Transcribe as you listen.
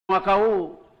Mwaka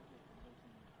huu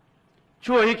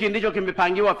chuo hiki ndicho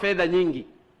kimepangiwa fedha nyingi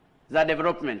za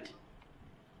development.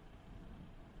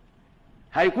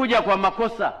 Haikuja kwa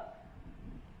makosa.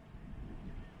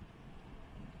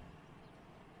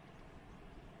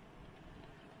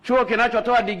 Chuo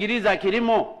kinachotoa digrii za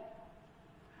kilimo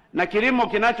na kilimo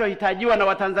kinachohitajiwa na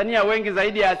Watanzania wengi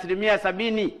zaidi ya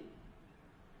 70%,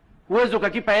 huwezi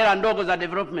ukakipa hela ndogo za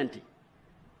development.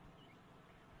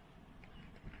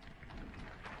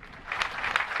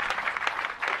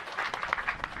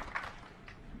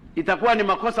 Itakuwa ni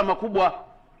makosa makubwa,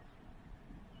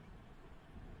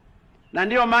 na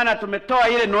ndiyo maana tumetoa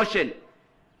ile notion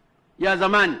ya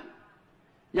zamani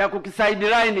ya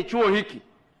kukisaidia ni chuo hiki.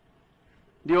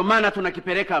 Ndiyo maana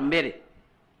tunakipeleka mbele,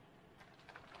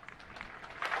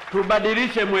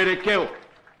 tubadilishe mwelekeo.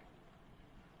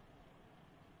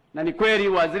 Na ni kweli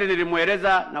waziri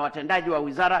nilimweleza na watendaji wa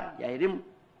Wizara ya Elimu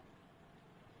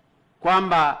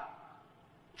kwamba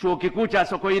Chuo Kikuu cha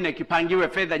Sokoine kipangiwe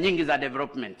fedha nyingi za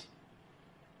development.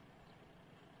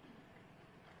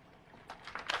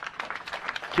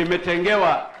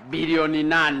 Kimetengewa bilioni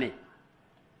 8.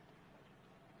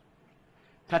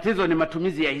 Tatizo ni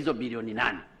matumizi ya hizo bilioni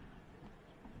 8.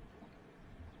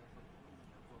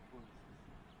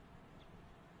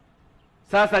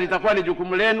 Sasa litakuwa ni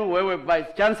jukumu lenu, wewe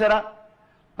Vice Chancellor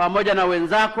pamoja na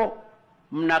wenzako,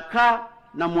 mnakaa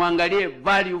na muangalie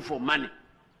value for money.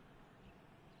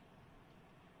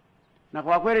 Na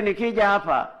kwa kweli nikija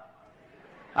hapa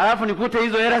alafu nikute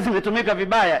hizo hela zimetumika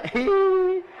vibaya,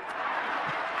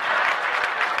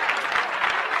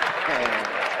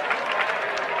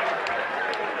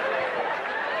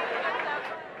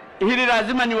 hili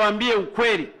lazima niwaambie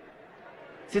ukweli.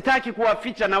 Sitaki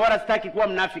kuwaficha na wala sitaki kuwa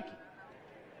mnafiki.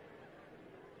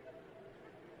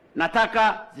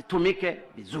 Nataka zitumike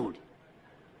vizuri.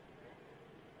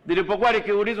 Nilipokuwa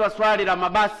likiulizwa swali la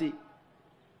mabasi,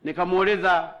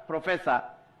 nikamuuliza profesa,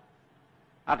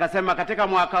 akasema katika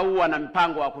mwaka huu ana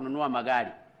mpango wa kununua magari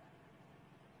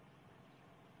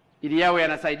ili yawe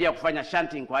yanasaidia kufanya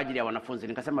shunting kwa ajili ya wanafunzi.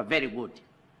 Nikasema very good.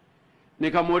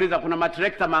 Nikamuuliza kuna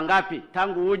matrekta mangapi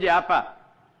tangu uje hapa?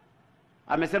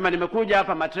 Amesema nimekuja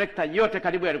hapa matrekta yote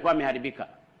karibu yalikuwa yameharibika,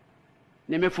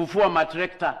 nimefufua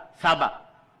matrekta 7.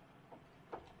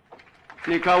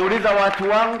 Nikauliza watu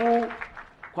wangu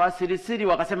kwa sirisiri,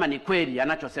 wakasema ni kweli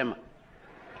anachosema.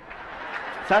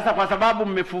 Sasa kwa sababu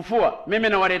mmefufua, mimi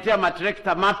nawaletea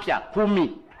matrekta mapya 10.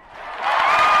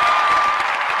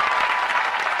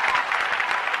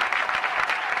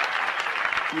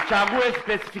 Mchague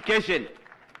specification,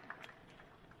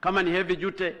 kama ni heavy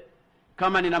duty,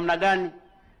 kama ni namna gani,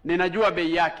 ninajua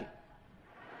bei yake.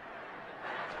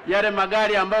 Yale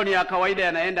magari ambayo ni ya kawaida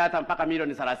yanaenda hata mpaka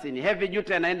milioni 30. Heavy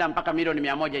duty yanaenda mpaka milioni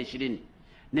 120.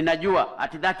 Ninajua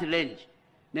at that range,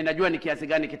 ninajua ni kiasi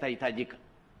gani kitahitajika.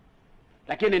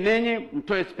 Lakini ninyi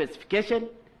mtoe specification,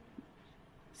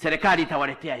 serikali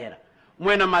itawaletea hela.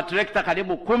 Mwe na matrekta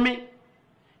karibu 10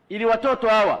 ili watoto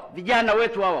hawa, vijana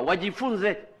wetu hawa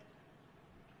wajifunze.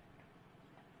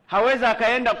 Haweza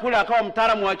akaenda kule akawa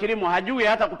mtaalamu wa kilimo, hajui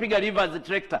hata kupiga reverse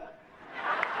tractor.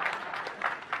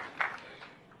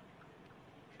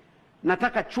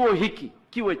 Nataka chuo hiki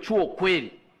kiwe chuo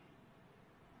kweli,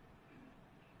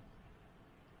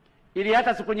 ili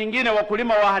hata siku nyingine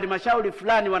wakulima wa halmashauri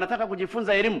fulani wanataka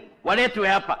kujifunza elimu, waletwe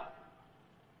hapa,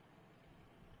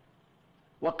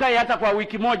 wakae hata kwa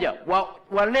wiki moja,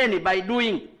 learn by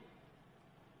doing.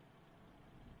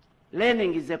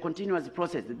 Learning is a continuous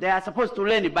process. They are supposed to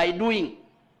learn by doing.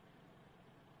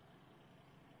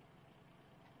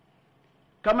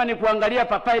 Kama ni kuangalia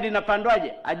papai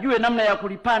linapandwaje, ajue namna ya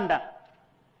kulipanda.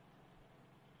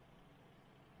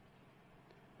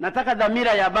 Nataka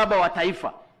dhamira ya baba wa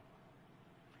taifa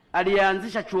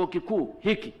aliyeanzisha chuo kikuu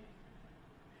hiki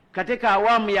katika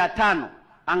awamu ya 5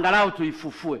 angalau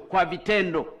tuifufue kwa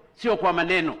vitendo, sio kwa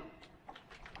maneno.